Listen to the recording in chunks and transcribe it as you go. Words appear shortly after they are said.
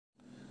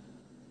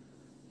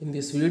In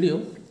this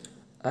video,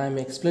 I am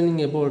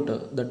explaining about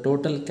the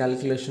total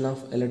calculation of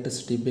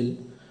electricity bill.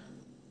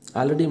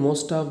 Already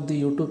most of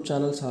the YouTube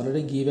channels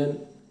already given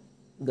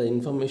the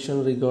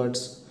information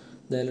regards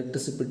the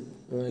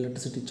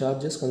electricity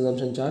charges,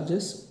 consumption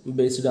charges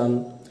based on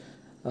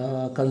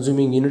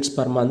consuming units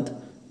per month.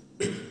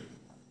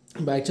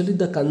 But actually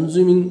the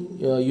consuming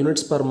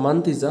units per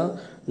month is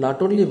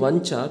not only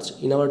one charge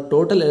in our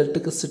total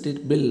electricity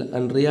bill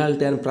and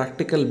reality and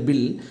practical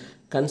bill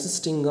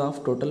consisting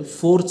of total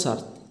four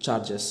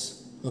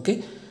charges.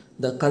 Okay,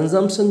 the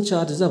consumption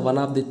charge is one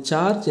of the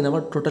charge in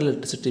our total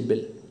electricity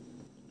bill.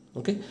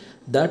 Okay,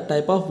 that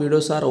type of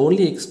videos are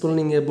only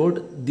explaining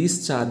about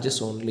these charges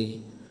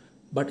only.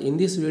 But in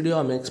this video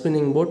I am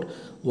explaining about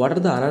what are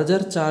the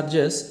another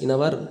charges in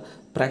our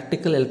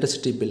practical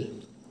electricity bill.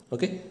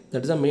 Okay,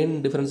 that is the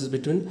main differences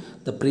between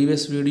the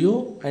previous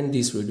video and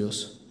these videos.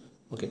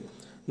 Okay,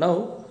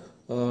 now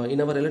in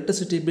our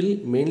electricity bill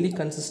mainly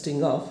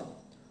consisting of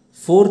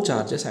four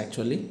charges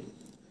actually.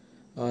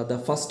 The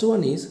first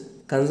one is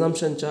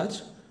consumption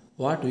charge.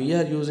 What we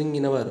are using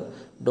in our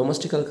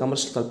domestic or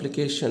commercial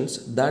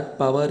applications, that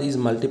power is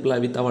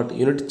multiplied with our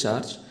unit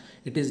charge.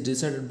 It is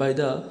decided by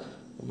the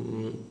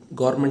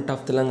government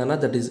of Telangana,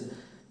 that is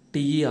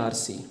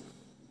TERC.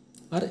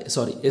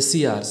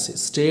 SERC,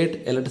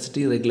 State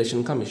Electricity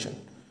Regulation Commission.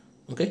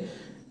 Okay,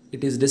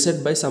 it is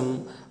decided by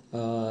some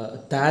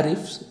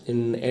tariffs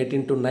in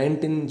 18 to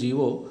 19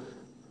 GO.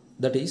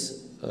 That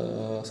is,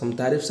 some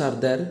tariffs are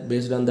there.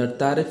 Based on that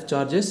tariff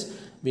charges,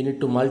 we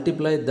need to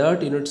multiply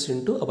that units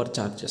into our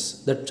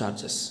charges.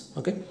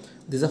 Okay,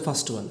 this is the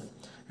first one.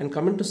 And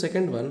coming to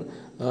second one,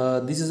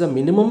 this is a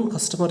minimum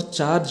customer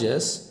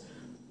charges.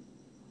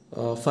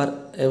 For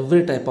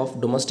every type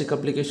of domestic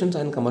applications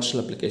and commercial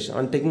application. I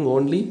am taking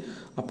only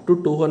up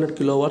to 200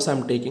 kilowatts. I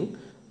am taking.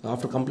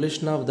 After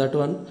completion of that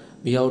one,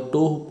 we have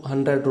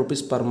 200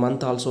 rupees per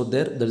month also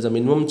there. There is a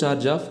minimum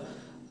charge of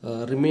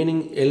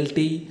remaining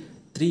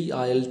LT3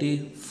 or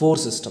LT4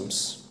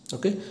 systems.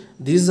 Okay,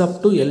 this is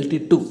up to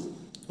LT2.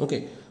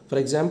 Okay, for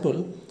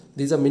example,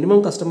 these are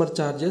minimum customer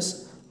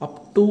charges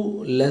up to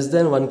less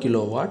than 1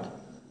 kilowatt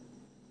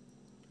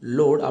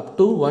load. Up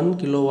to 1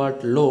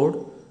 kilowatt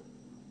load,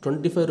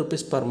 25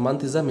 rupees per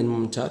month is the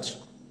minimum charge.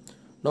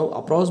 Now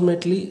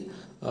approximately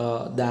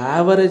the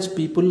average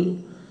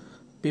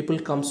people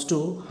comes to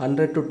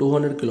 100 to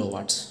 200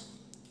 kilowatts.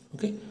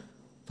 Okay,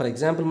 for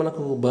example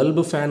manaku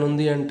bulb fan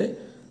undi ante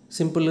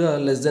simple ga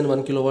less than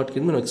 1 kilowatt ki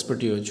మనం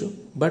expect చేయొచ్చు.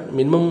 But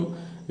minimum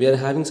we are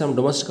having some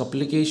domestic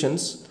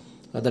applications,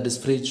 that is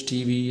fridge,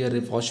 TV, or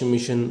washing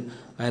machine,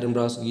 iron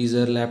brush,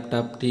 geyser,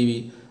 laptop, TV.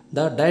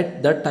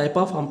 That type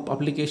of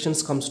applications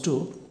comes to,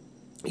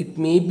 it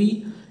may be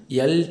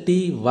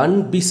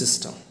LT1B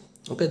system.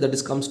 Okay, that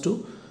is comes to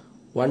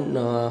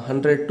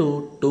 100 to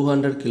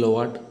 200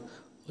 kilowatt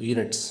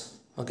units.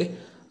 Okay,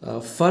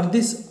 for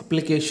this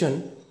application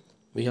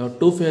we have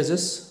two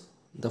phases.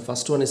 The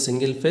first one is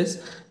single phase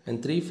and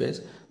three phase.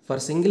 For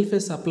single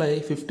phase supply,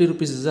 50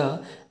 rupees is a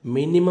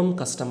minimum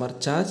customer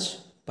charge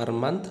per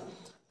month.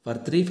 For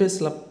three phase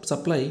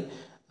supply,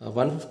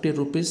 150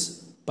 rupees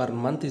per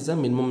month is a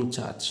minimum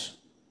charge.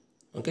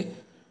 Okay,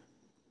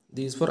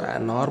 these for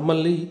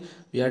normally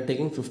we are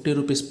taking 50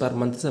 rupees per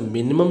month is a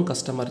minimum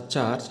customer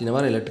charge in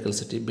our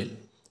electricity bill.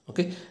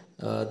 Okay,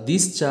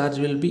 this charge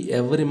will be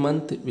every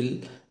month will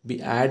be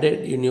added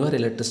in your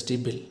electricity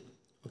bill.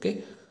 Okay,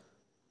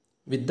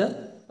 with the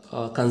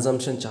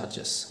consumption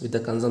charges.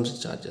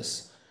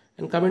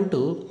 And coming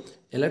to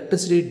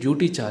electricity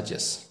duty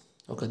charges.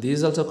 Okay,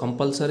 these also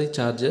compulsory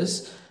charges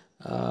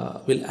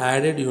will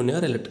added in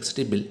your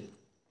electricity bill.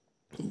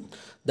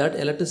 That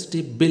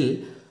electricity bill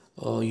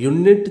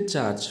unit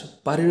charge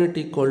per unit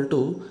equal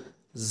to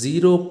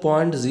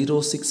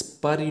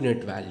 0.06 per unit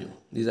value.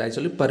 This is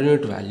actually per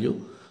unit value.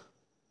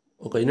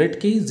 ఒక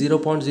యూనిట్కి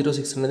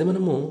 0.06 అనేది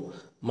మనము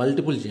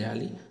multiple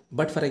చేయాలి.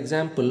 But for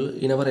example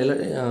in our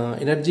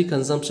energy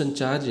consumption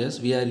charges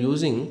we are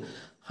using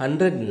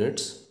 100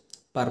 units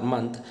per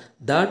month.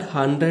 That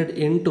 100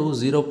 into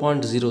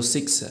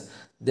 0.06,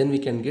 then we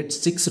can get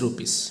 6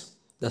 rupees.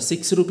 The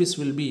 6 rupees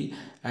will be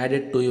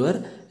added to your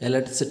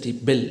electricity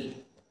bill.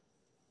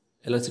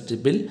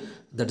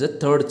 That is the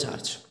third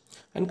charge.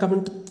 And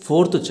coming to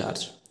fourth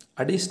charge,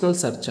 additional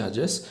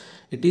surcharges.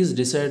 It is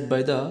decided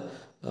by the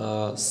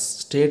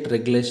State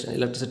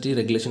Electricity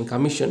Regulation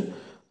Commission.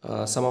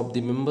 Some of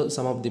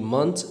the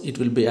months it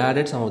will be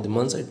added, some of the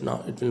months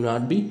it will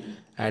not be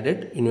added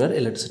in your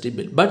electricity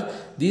bill. But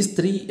these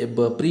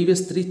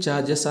previous three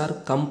charges are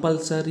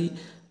compulsory,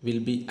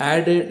 will be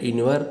added in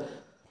your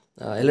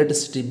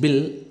electricity bill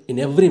in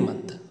every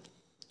month.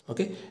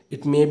 Okay,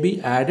 it may be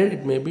added,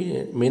 it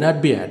may not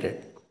be added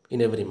in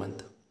every month.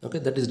 Okay,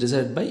 that is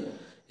decided by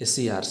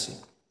SERC.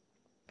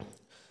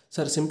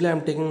 Sir, simply I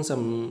am taking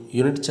some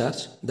unit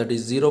charge, that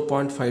is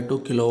 0.52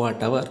 kilowatt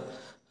hour.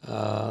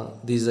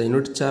 This is a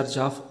unit charge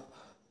of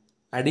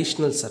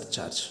additional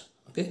surcharge.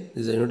 Okay,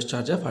 this is a unit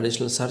charge of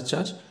additional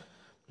surcharge.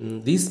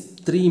 These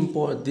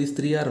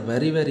three are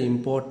very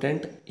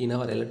important in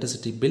our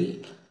electricity bill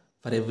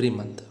for every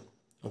month.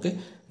 Okay,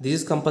 this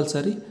is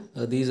compulsory,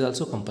 these is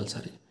also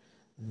compulsory.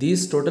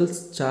 These total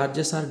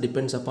charges are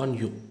depends upon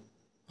you.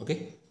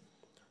 Okay,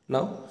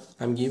 now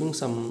I am giving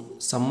some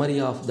summary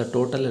of the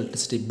total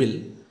electricity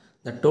bill.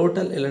 The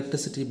total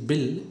electricity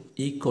bill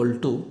equal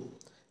to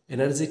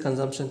energy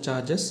consumption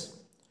charges,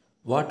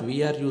 what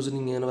we are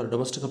using in our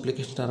domestic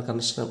application or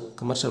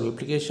commercial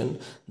application,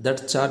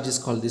 that charge is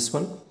called this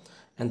one,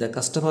 and the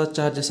customer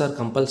charges are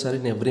compulsory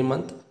in every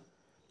month.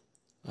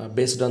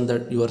 Based on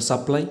that your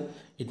supply,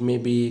 it may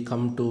be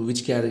come to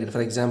which category.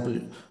 For example,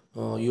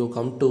 you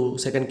come to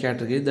second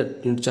category,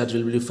 that unit charge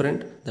will be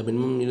different, the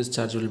minimum unit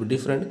charge will be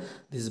different.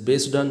 This is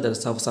based on the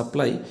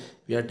supply.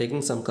 We are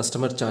taking some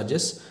customer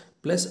charges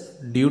plus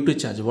duty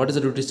charge. What is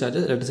the duty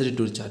charges? Electricity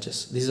duty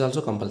charges, this is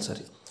also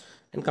compulsory.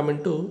 And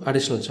coming to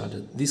additional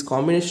charges, this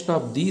combination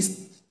of these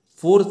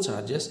four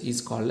charges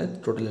is called a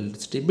total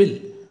electricity bill.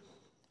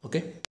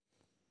 Okay,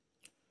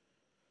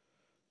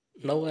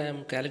 now I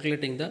am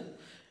calculating the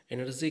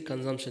energy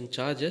consumption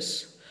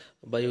charges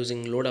by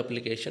using load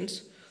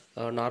applications.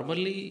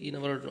 Normally in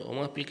our home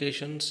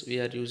applications we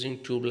are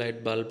using tube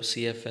light, bulb,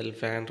 CFL,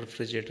 fan,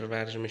 refrigerator,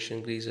 washing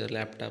machine, greaser,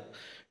 laptop,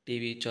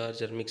 TV,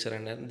 charger, mixer,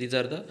 and these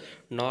are the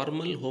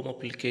normal home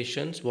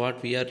applications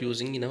what we are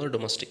using in our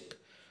domestic.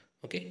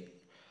 Okay,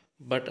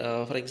 but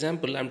for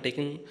example I'm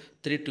taking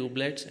 3 tube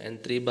lights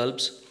and 3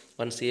 bulbs,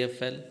 1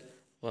 CFL,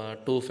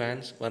 2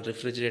 fans, 1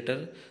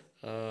 refrigerator.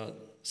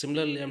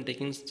 Similarly I'm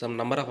taking some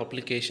number of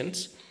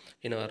applications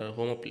in our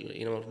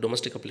in our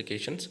domestic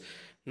applications.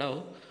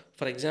 Now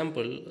for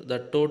example the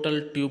total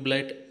tube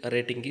light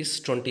rating is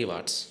 20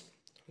 watts.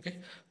 Okay,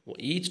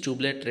 each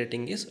tube light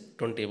rating is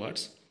 20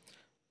 watts.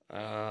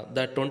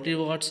 The 20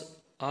 watts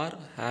are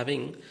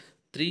having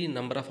 3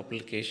 number of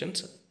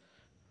applications.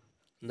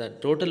 The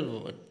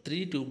total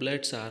 3 tube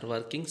lights are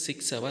working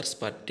 6 hours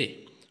per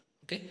day.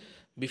 Okay,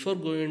 before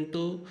going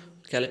to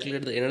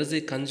calculate the energy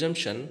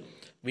consumption,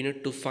 we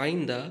need to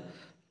find the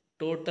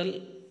total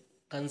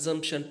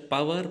consumption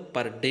power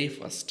per day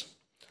first.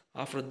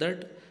 After that,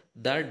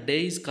 that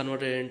day is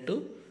converted into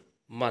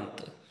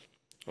month.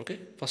 Okay,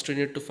 first we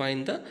need to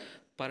find the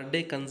per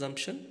day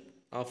consumption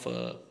of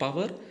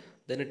power,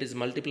 then it is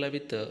multiplied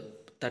with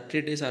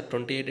 30 days or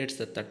 28 days,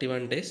 the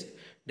 31 days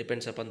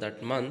depends upon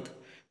that month.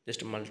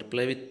 Just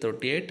multiply with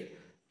 38.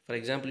 For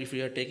example, if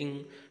you are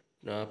taking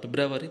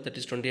February, that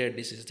is 28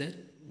 days is there,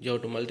 you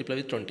have to multiply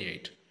with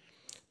 28.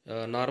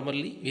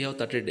 Normally we have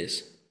 30 days,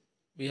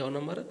 we have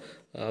number,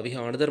 we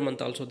have another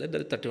month also there,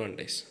 that is 31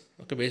 days.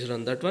 Okay, based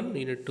on that one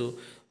you need to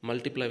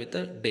multiply with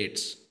the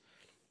dates.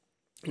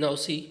 Now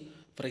see,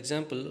 for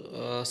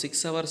example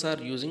 6 hours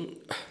are using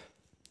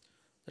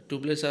the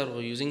tubeless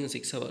are using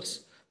 6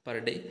 hours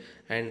per day,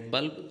 and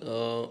bulb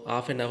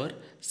half an hour,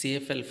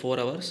 CFL 4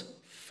 hours,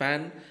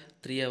 fan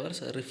 3 hours,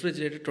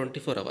 refrigerator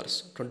 24 hours.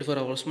 24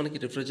 hours మనకి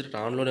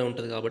refrigerator ఆన్లోనే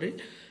ఉంటుంది కాబట్టి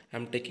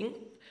I'm taking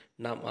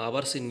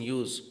hours in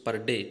use per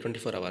day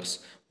 24 hours.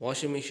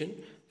 Washing machine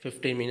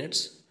 15 minutes,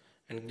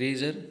 and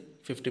greaser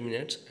 50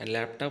 minutes, and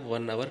laptop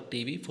 1 hour,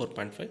 TV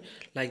 4.5.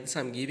 Like this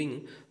I'm giving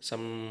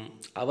some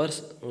hours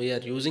we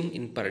are using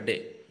in per day.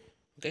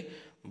 Okay,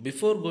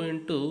 before going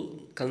to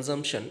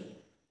consumption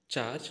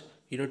charge,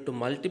 you need to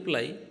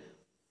multiply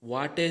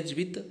wattage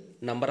with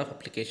number of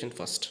application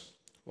first.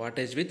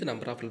 Wattage with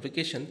number of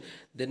application,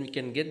 then we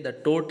can get the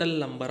total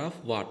number of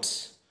watts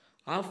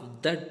of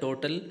that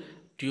total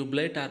tube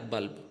light or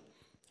bulb.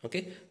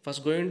 Okay,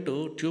 first going to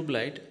tube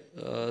light,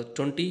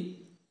 20,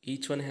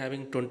 each one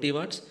having 20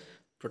 watts.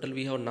 Total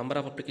we have number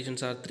of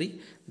applications are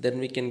 3, then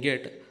we can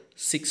get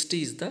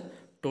 60 is the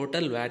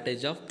total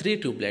wattage of 3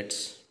 tube lights.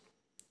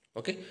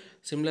 Okay,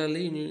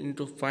 similarly you need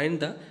to find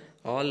the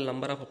all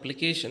number of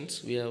applications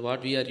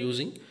what we are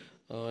using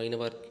in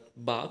our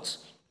box.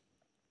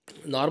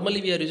 Normally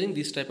we are using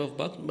this type of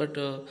box, but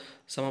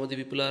some of the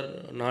people are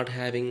not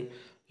having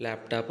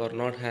laptop or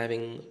not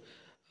having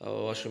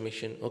washing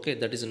machine. Okay,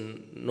 that is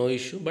no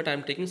issue, but I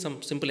am taking some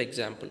simple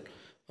example.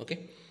 Okay,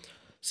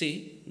 see,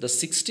 the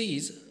 60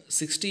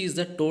 is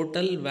the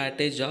total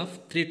wattage of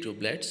 3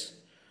 tube lights.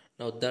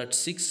 Now that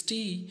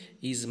 60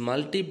 is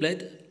multiply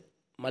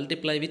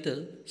with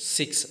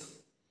 6.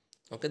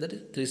 Okay, that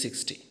is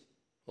 360.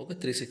 Okay,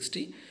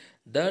 360,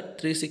 that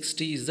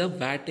 360 is the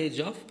wattage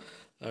of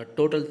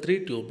total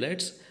 3 tube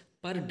lights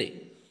per day.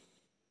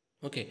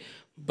 Okay,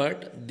 but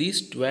this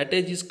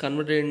wattage is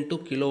converted into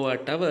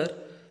kilowatt hour.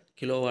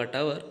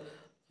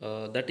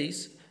 That is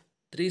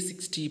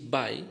 360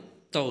 by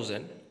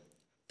 1000.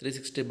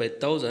 360 by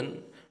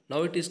 1000, now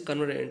it is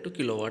converted into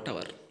kilowatt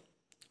hour.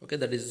 Okay,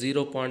 that is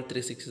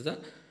 0.36 is the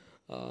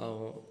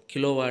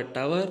kilowatt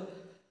hour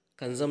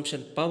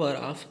consumption power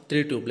of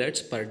 3 tube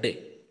lights per day.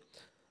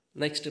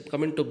 Next,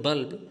 coming to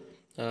bulb,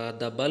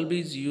 the bulb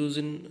is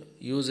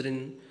used in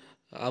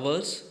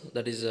hours,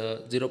 that is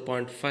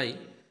 0.5.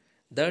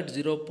 That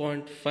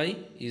 0.5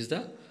 is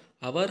the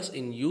hours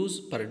in use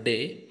per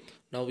day.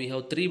 Now we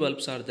have 3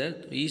 bulbs are there,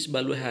 each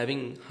bulb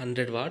having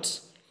 100 watts,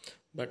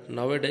 but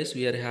nowadays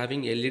we are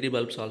having LED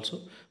bulbs also,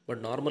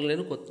 but normally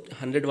నేను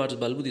 100 watts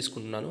bulb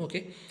తీసుకుంటున్నాను.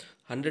 Okay,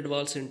 100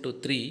 watts into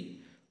 3,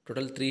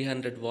 total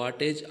 300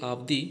 wattage of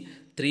the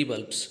 3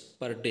 bulbs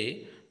per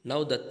day.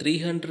 Now the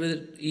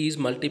 300 is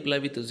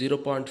multiplied with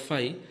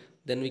 0.5,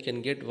 then we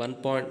can get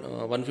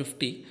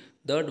 150.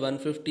 That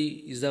 150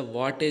 is the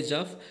wattage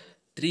of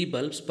 3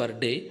 bulbs per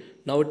day.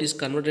 Now it is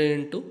converted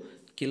into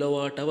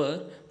kilowatt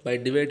hour by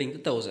dividing the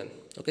 1000.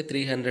 Okay,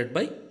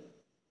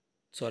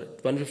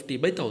 150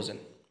 by 1000.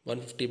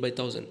 150 by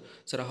 1000.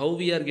 So how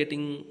we are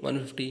getting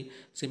 150?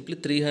 Simply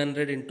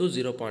 300 into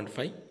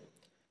 0.5,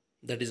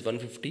 that is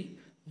 150.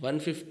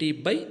 150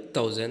 by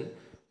 1000,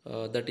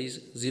 that is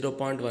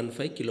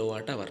 0.15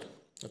 kilowatt hour.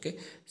 Okay,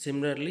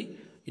 similarly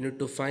you need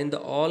to find the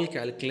all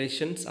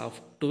calculations of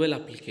 12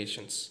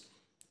 applications.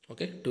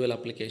 Okay, 12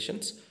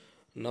 applications.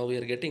 Now we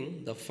are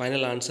getting the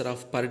final answer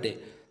of per day.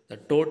 The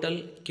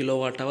total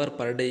kilowatt hour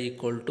per day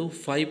equal to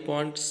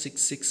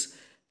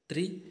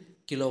 5.663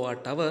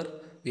 kilowatt hour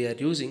we are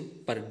using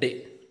per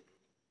day.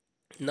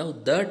 Now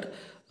that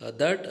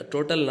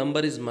total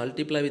number is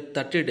multiplied with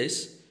 30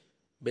 days.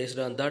 Based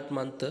on that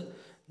month,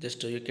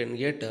 just you can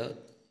get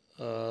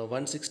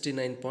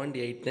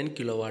 169.89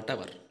 kilowatt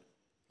hour.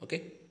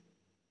 Okay,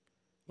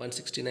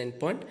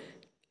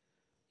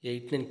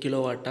 169.89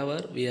 kilowatt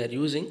hour we are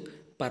using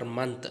per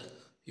month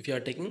if you are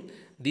taking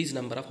these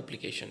number of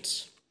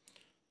applications.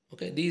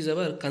 Okay, these are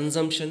our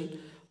consumption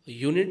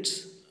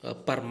units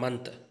per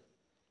month.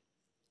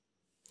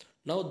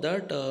 Now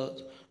that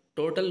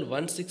total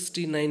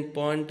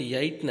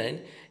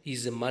 169.89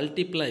 is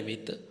multiplied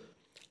with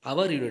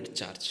our unit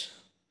charge,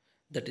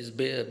 that is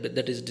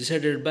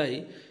decided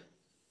by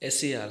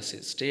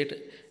SERC, State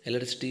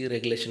Electricity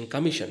Regulation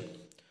Commission.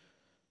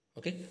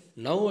 Okay,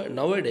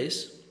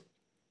 nowadays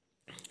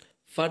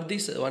for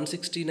this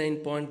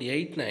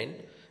 169.89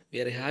 we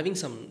are having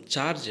some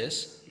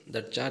charges.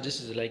 That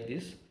charges is like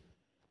this.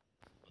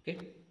 Okay,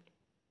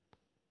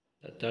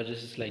 the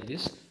charges is like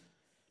this.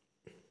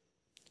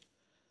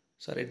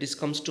 Sorry, this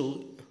comes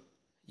to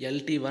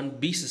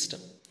LT1B system.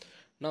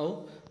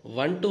 Now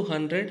 1 to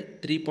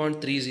 100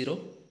 3.30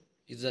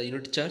 is the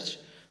unit charge.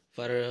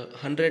 For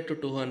 100 to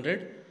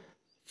 200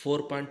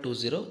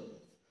 4.20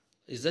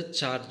 is the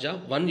charge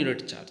of 1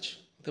 unit charge.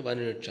 Okay, 1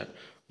 unit charge.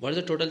 What is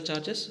the total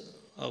charges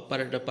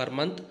per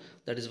month?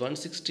 That is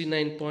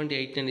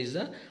 169.89 is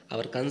the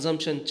our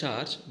consumption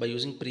charge by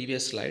using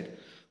previous slide.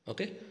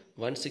 Okay,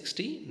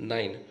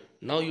 169.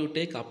 Now you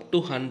take up to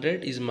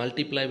 100 is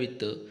multiplied with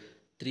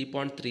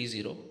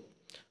 3.30.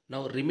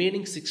 Now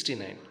remaining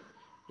 69,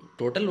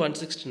 total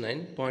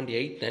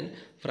 169.89.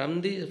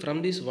 From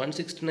this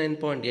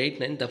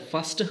 169.89, the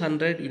first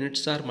 100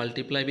 units are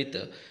multiplied with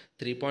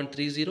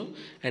 3.30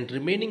 and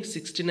remaining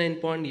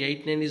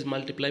 69.89 is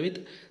multiplied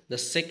with the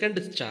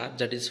second charge,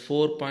 that is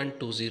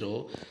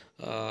 4.20.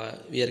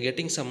 We are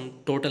getting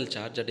some total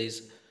charge, that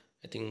is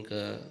I think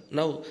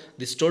now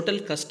this total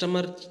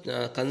customer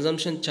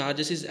consumption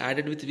charges is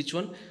added with which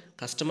one?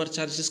 Customer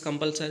charges is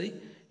compulsory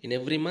in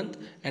every month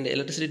and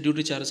electricity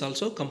duty charge is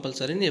also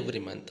compulsory in every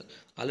month.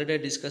 Already I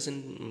discussed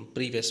in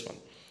previous one.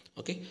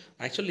 Okay,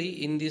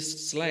 actually in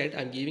this slide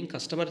I am giving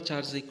customer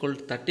charge is equal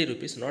to 30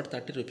 rupees, not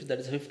 30 rupees, that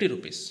is 50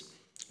 rupees.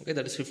 Okay,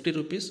 that is 50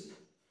 rupees.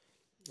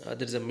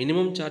 There is a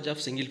minimum charge of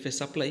single phase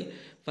supply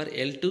for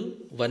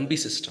L2 1B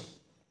system.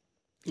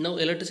 Now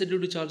electricity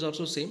duty charge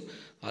also same.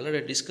 Already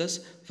I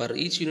discussed, for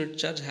each unit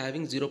charge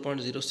having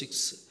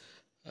 0.06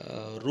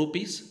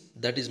 rupees,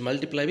 that is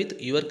multiplied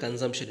with your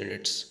consumption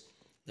units,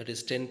 that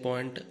is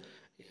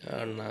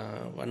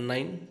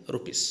 10.19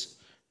 rupees.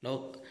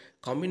 Now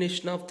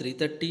combination of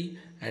 330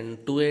 and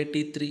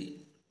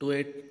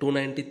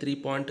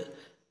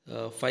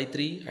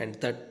 293.53 and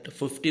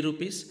 50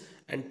 rupees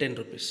and 10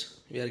 rupees,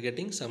 we are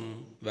getting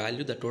some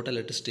value, the total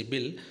electricity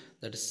bill,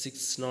 that is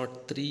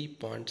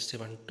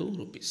 603.72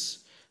 rupees.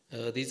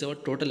 These are our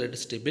total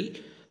electricity bill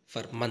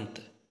for month.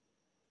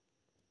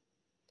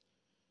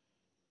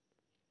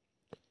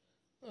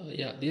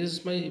 Yeah, this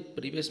is my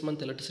previous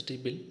month electricity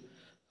bill.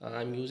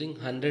 I am using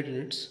 100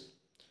 units.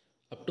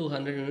 Up to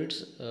 100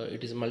 units,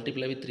 it is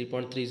multiplied with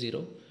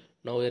 3.30.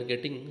 Now we are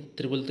getting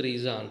 333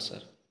 is the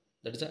answer.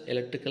 That is the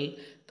electrical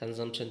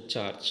consumption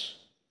charge.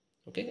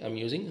 Okay, I am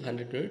using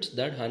 100 units.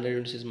 That 100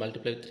 units is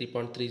multiplied with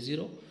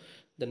 3.30.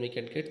 Then we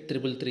can get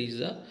 333 is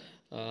the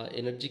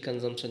energy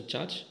consumption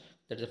charge.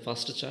 That is the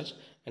first charge.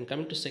 And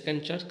coming to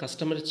second charge,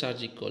 customer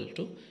charge equal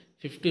to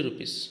 50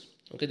 rupees.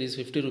 Okay, this is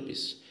 50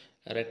 rupees.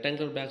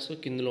 Rectangular bags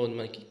kindlo undi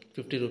manaki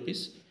 50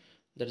 rupees.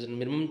 That is the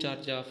minimum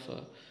charge of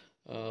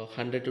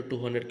 100 to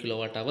 200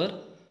 kilowatt hour,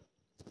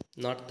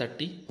 not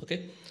 30.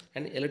 Okay,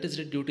 and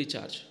electricity duty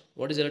charge.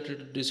 What is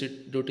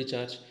electricity duty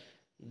charge?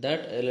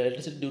 That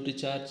electricity duty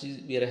charge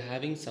is, we are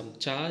having some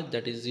charge,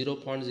 that is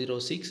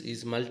 0.06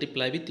 is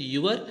multiplied with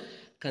your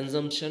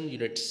consumption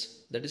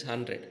units, that is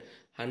 100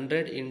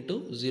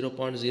 into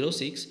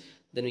 0.06,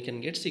 then we can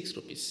get 6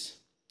 rupees.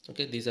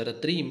 Okay, these are the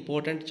 3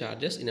 important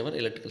charges in our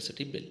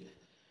electricity bill.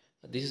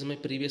 This is my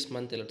previous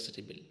month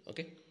electricity bill.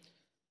 Okay.